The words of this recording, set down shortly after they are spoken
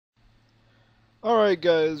Alright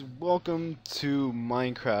guys, welcome to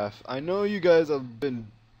Minecraft. I know you guys have been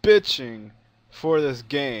bitching for this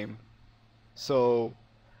game, so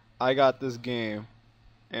I got this game,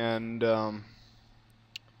 and I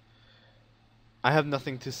have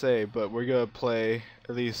nothing to say, but we're gonna play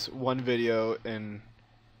at least one video and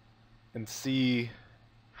see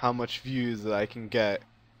how much views that I can get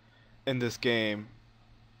in this game.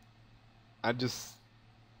 I just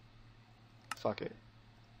fuck it.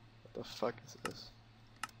 What the fuck is this?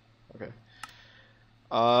 Okay.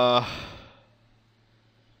 Uh,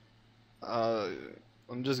 uh,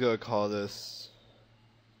 I'm just gonna call this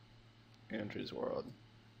Andrew's World.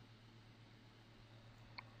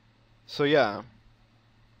 So yeah,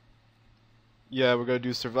 we're gonna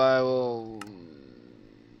do survival.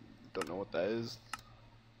 Don't know what that is.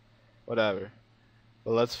 Whatever.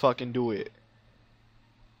 But let's fucking do it.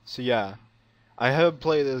 So yeah, I have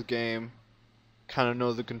played this game, kind of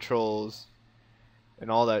know the controls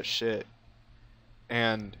and all that shit,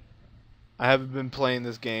 and I haven't been playing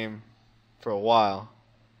this game for a while,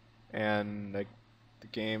 and like the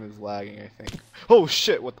game is lagging, I think. Oh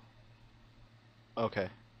shit! What? Okay.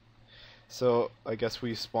 So I guess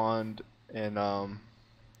we spawned in a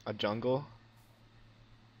jungle.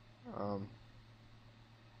 Um.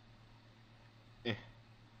 Eh.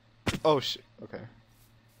 Oh shit. Okay.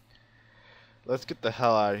 Let's get the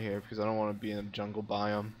hell out of here because I don't want to be in a jungle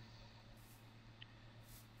biome.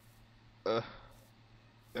 Uh.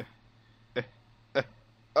 Eh. Eh.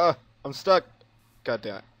 Eh. I'm stuck. God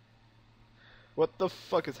damn it. What the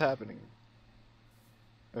fuck is happening?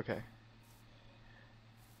 Okay.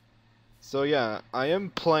 So yeah, I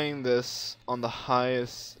am playing this on the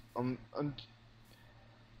highest. Ooh,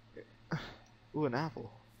 an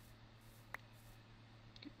apple.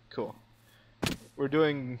 Cool. We're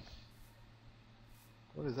doing.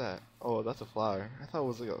 What is that? Oh, that's a flower. I thought it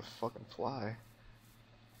was like a fucking fly.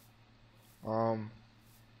 Don't.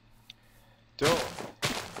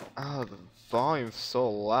 Ah, the volume's so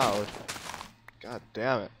loud. God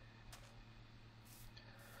damn it.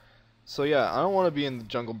 So yeah, I don't want to be in the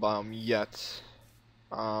jungle biome yet.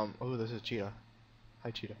 Oh, there's a cheetah.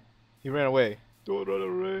 Hi, cheetah. He ran away. Don't run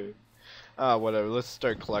away. Ah, whatever. Let's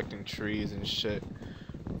start collecting trees and shit.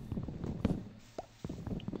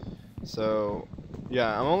 So,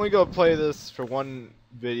 yeah, I'm only gonna play this for one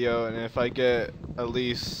video, and if I get at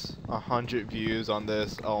least 100 views on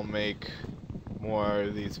this, I'll make more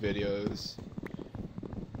of these videos.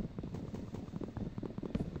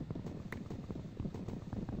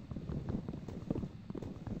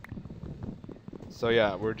 So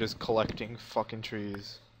yeah, we're just collecting fucking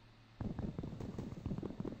trees.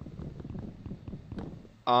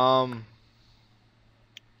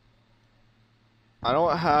 I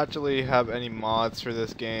don't actually have any mods for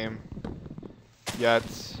this game yet,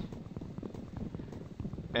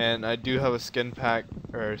 and I do have a skin pack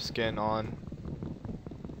or skin on.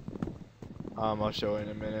 I'll show it in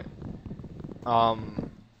a minute.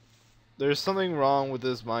 There's something wrong with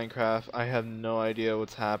this Minecraft. I have no idea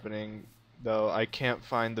what's happening, though. I can't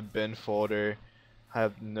find the bin folder. I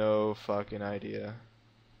have no fucking idea.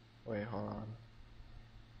 Wait, hold on.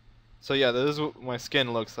 So yeah, this is what my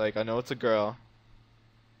skin looks like. I know it's a girl,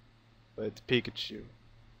 but it's Pikachu.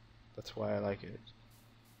 That's why I like it.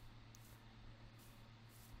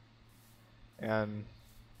 And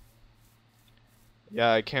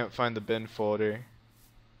yeah, I can't find the bin folder,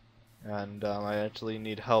 and I actually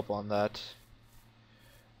need help on that.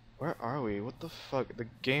 Where are we? What the fuck? The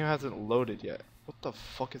game hasn't loaded yet. What the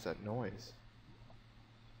fuck is that noise?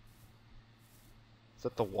 Is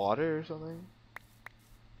that the water or something?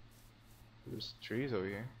 There's trees over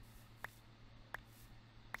here.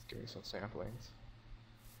 Let's give me some samplings.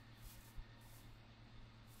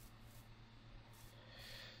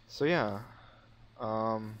 So yeah,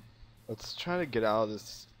 let's try to get out of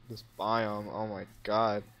this biome. Oh my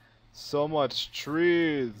god, so much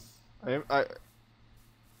trees. If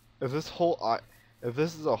this if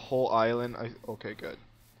this is a whole island, okay, good.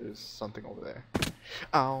 There's something over there.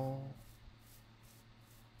 Ow.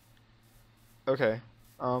 Okay.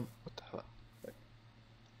 What the hell?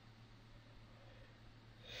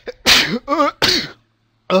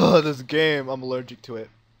 Ugh, this game. I'm allergic to it.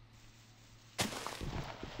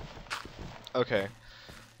 Okay.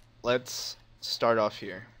 Let's start off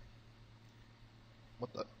here.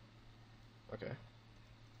 What the? Okay.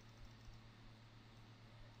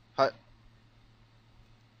 Hi.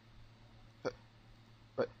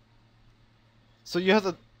 What? So you have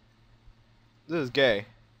to. This is gay.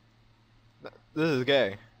 This is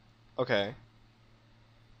gay. Okay.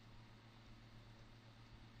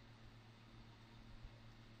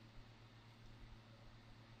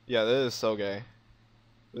 Yeah, this is so gay.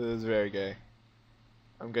 This is very gay.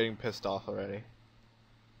 I'm getting pissed off already.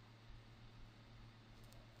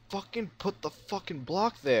 Fucking put the fucking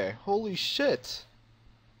block there. Holy shit.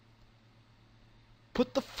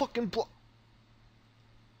 Put the fucking block.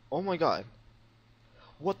 Oh my god.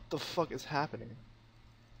 What the fuck is happening?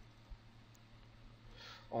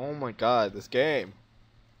 Oh my god, this game.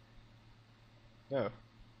 No.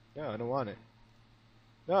 No, I don't want it.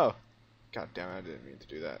 No. God damn it, I didn't mean to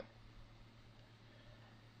do that.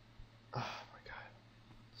 Oh my god.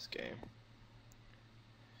 This game.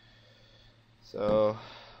 So,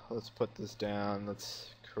 let's put this down. Let's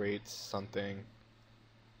create something.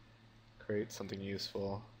 Create something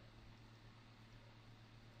useful.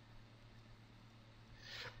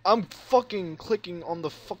 I'm fucking clicking on the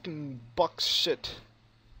fucking box shit.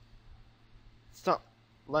 It's not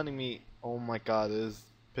letting me. Oh my god, this is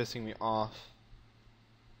pissing me off.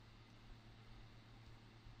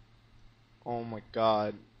 Oh my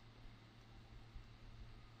god.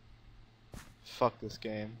 Fuck this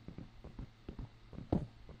game.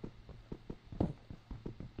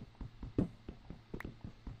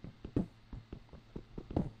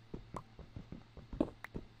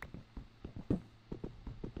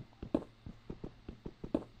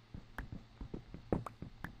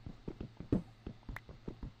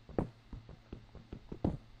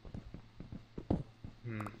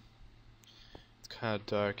 It's kind of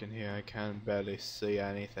dark in here. I can barely see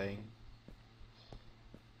anything.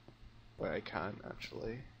 Wait, I can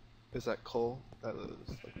actually. Is that coal? That is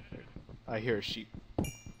like, I hear a sheep.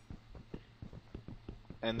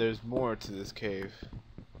 And there's more to this cave.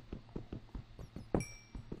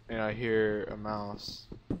 And I hear a mouse.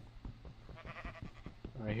 And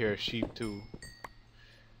I hear a sheep too.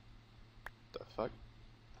 The fuck?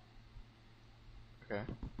 Okay.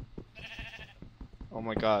 Oh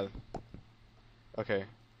my god. Okay.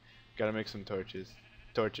 Gotta make some torches.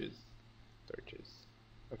 Torches. Torches.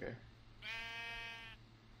 Okay.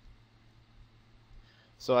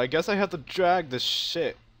 So I guess I have to drag this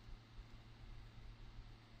shit.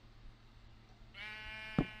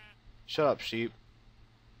 Shut up, sheep.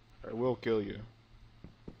 I will kill you.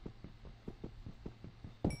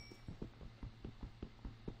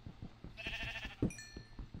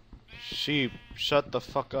 Sheep, shut the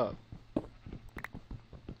fuck up.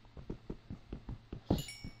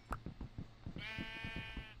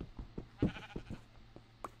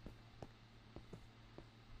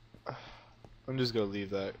 I'm just gonna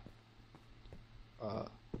leave that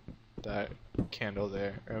that candle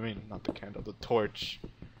there. I mean, not the candle, the torch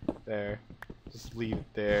there. Just leave it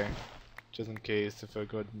there, just in case if I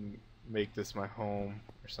go and make this my home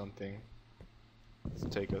or something.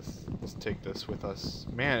 Let's take this with us.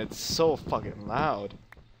 Man, it's so fucking loud.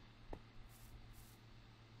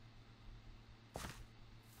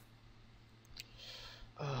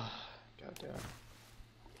 Goddamn.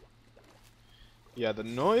 Yeah, the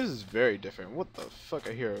noise is very different. What the fuck?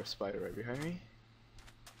 I hear a spider right behind me.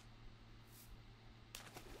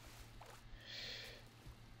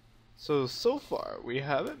 So far, we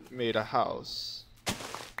haven't made a house.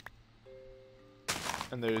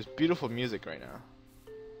 And there's beautiful music right now.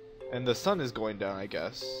 And the sun is going down, I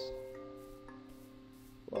guess.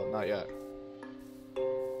 Well, not yet.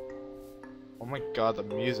 Oh my god, the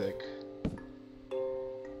music.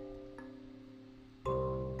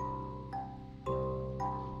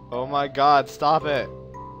 Oh my god, stop it!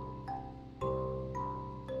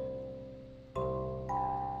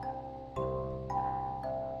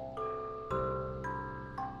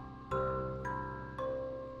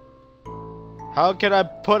 How can I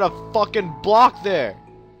put a fucking block there?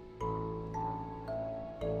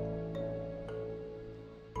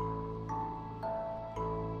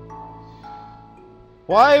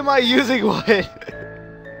 Why am I using wood?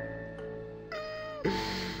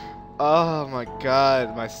 Oh my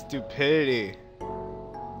god, my stupidity.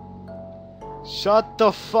 Shut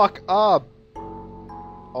the fuck up.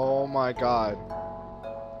 Oh my god.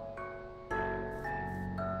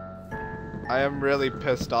 I am really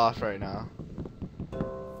pissed off right now.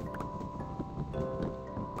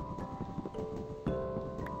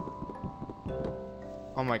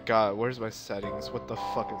 Oh my god, where's my settings? What the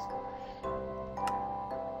fuck is...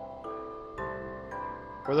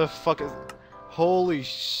 Where the fuck is... Holy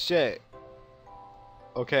shit.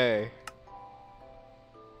 Okay.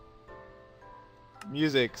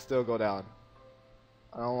 Music, still go down.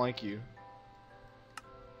 I don't like you.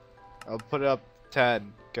 I'll put it up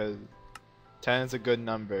 10, because 10 is a good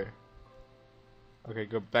number. Okay,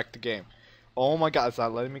 go back to game. Oh my god, it's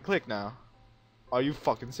not letting me click now. Are you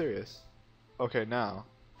fucking serious? Okay, now.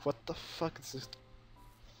 What the fuck is this?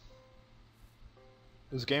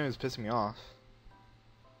 This game is pissing me off.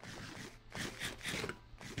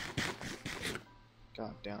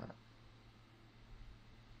 God damn it.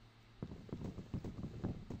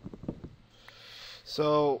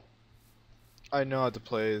 So, I know how to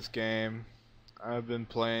play this game. I've been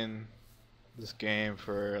playing this game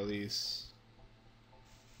for at least...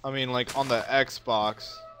 I mean, like, on the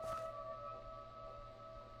Xbox.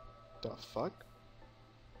 The fuck?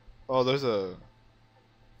 Oh, there's a...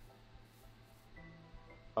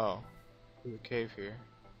 Oh. There's a cave here.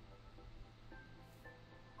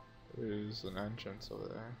 There's an entrance over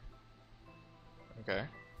there. Okay.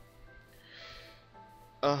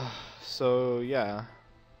 So yeah.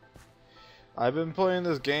 I've been playing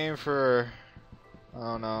this game for... I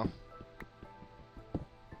don't know.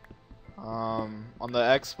 On the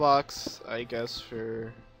Xbox, I guess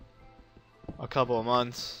for a couple of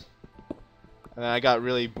months. And then I got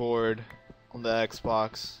really bored on the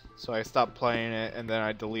Xbox. So I stopped playing it and then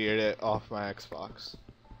I deleted it off my Xbox.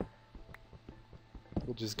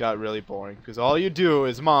 It just got really boring because all you do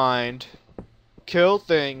is mine, kill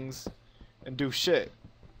things, and do shit.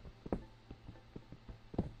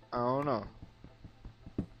 I don't know.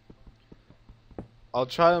 I'll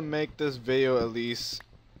try to make this video at least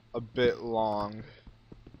a bit long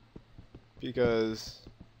because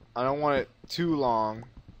I don't want it too long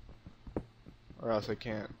or else I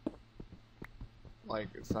can't. Like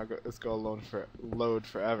it's gonna load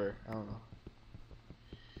forever. I don't know.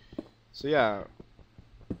 So yeah.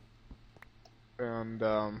 And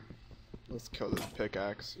let's kill this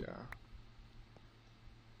pickaxe,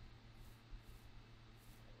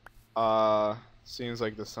 yeah. Seems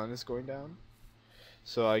like the sun is going down.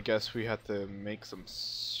 So I guess we have to make some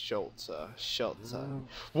shelter.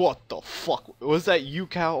 What the fuck? Was that you,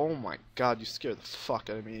 cow? Oh my god, you scared the fuck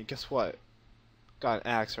out of me. Guess what? Got an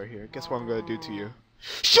axe right here. Guess what I'm gonna do to you?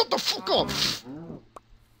 Shut the fuck up!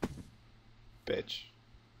 Bitch.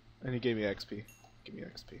 And he gave me XP. Give me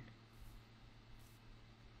XP.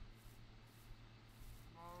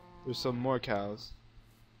 There's some more cows.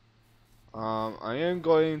 I am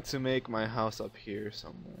going to make my house up here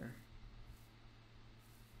somewhere.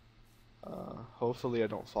 Hopefully I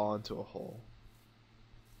don't fall into a hole.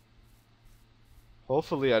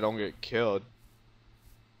 Hopefully I don't get killed.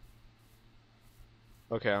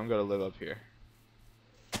 Okay, I'm gonna live up here.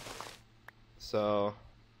 So,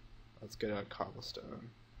 let's get a cobblestone.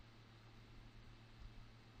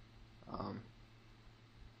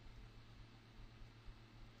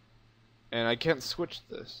 And I can't switch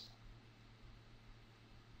this.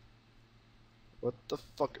 What the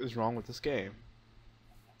fuck is wrong with this game?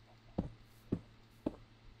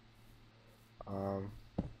 Oh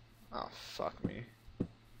fuck me.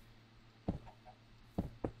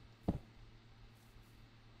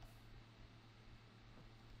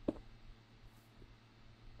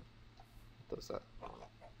 What's that?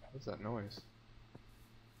 What's that noise?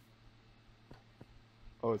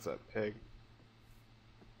 Oh, it's that pig.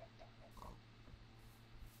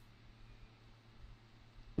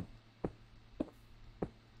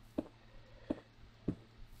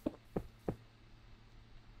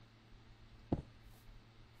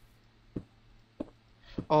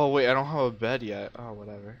 Oh wait, I don't have a bed yet. Oh,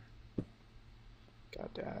 whatever. God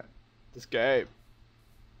damn it. This game.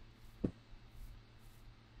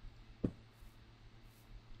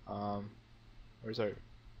 Where's our...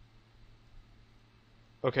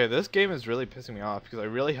 Okay, this game is really pissing me off because I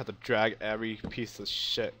really have to drag every piece of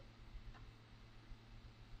shit.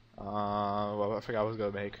 Well, I forgot what I was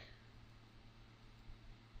gonna make.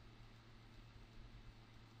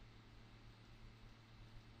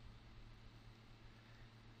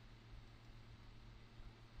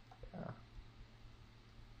 Yeah.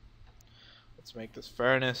 Let's make this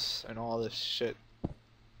furnace and all this shit.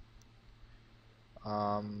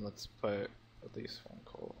 Let's put at least one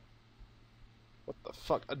coal. What the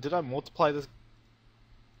fuck? Did I multiply this?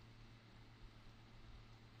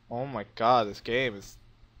 Oh my god, this game is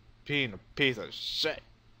being a piece of shit.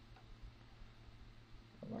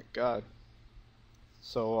 Oh my god.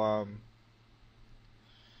 So,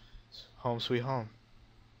 home sweet home.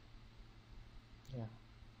 Yeah.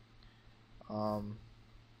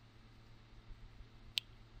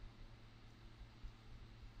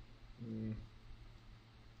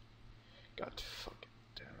 God fucking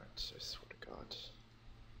damn it, I swear to God.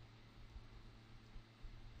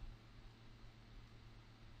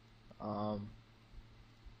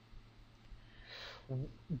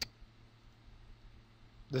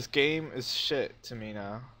 This game is shit to me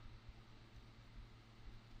now.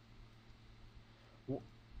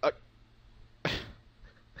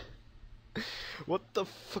 What the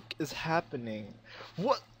fuck is happening?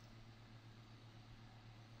 What?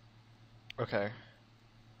 Okay.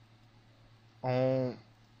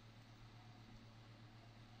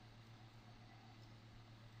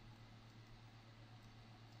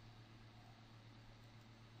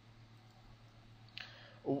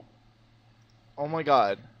 Oh my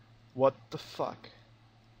god. What the fuck?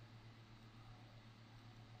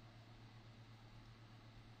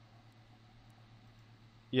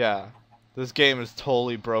 Yeah. This game is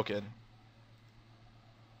totally broken.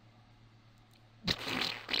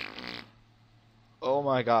 Oh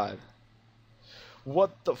my god. What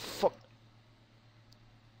the fuck?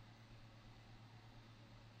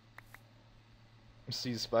 I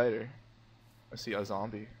see a spider. I see a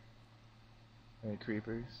zombie. Any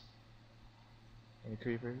creepers? Any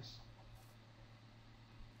creepers?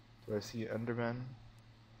 Do I see Enderman?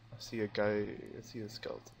 I see a guy. I see a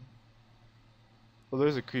skeleton. Well,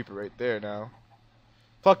 there's a creeper right there now.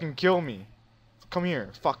 Fucking kill me. Come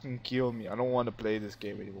here. Fucking kill me. I don't want to play this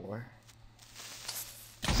game anymore.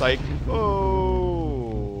 Psych. Oh.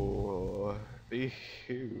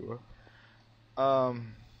 Ew.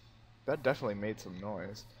 That definitely made some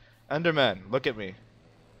noise. Enderman, look at me.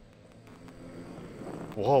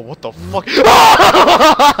 Whoa, what the fuck?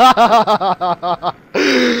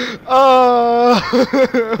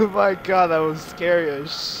 Oh my god, that was scary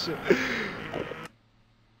as shit.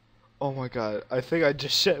 Oh my god, I think I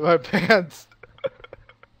just shit my pants.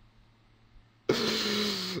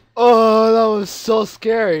 Oh, that was so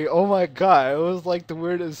scary. Oh my god, it was like the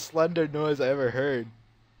weirdest slender noise I ever heard.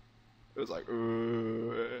 It was like,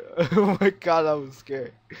 oh my god, that was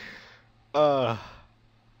scary. Uh.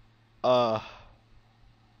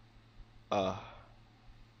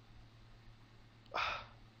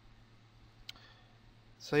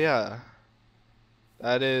 So yeah,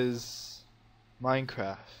 that is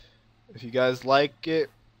Minecraft. If you guys like it,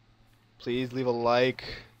 please leave a like.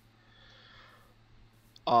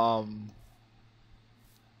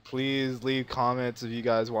 Please leave comments if you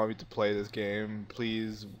guys want me to play this game.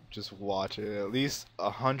 Please just watch it. At least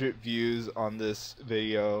 100 views on this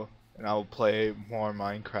video, and I will play more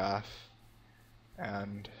Minecraft.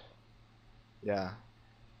 And yeah,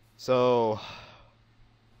 so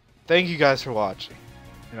thank you guys for watching,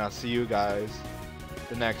 and I'll see you guys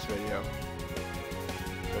the next video.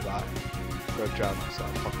 Bye bye. Go drown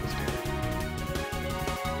myself. Fuck this game.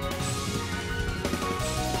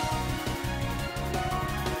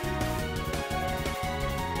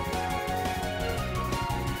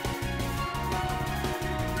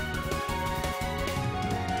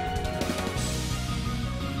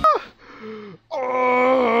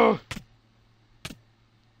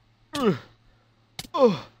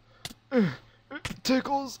 Oh, it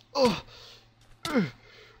tickles. Oh.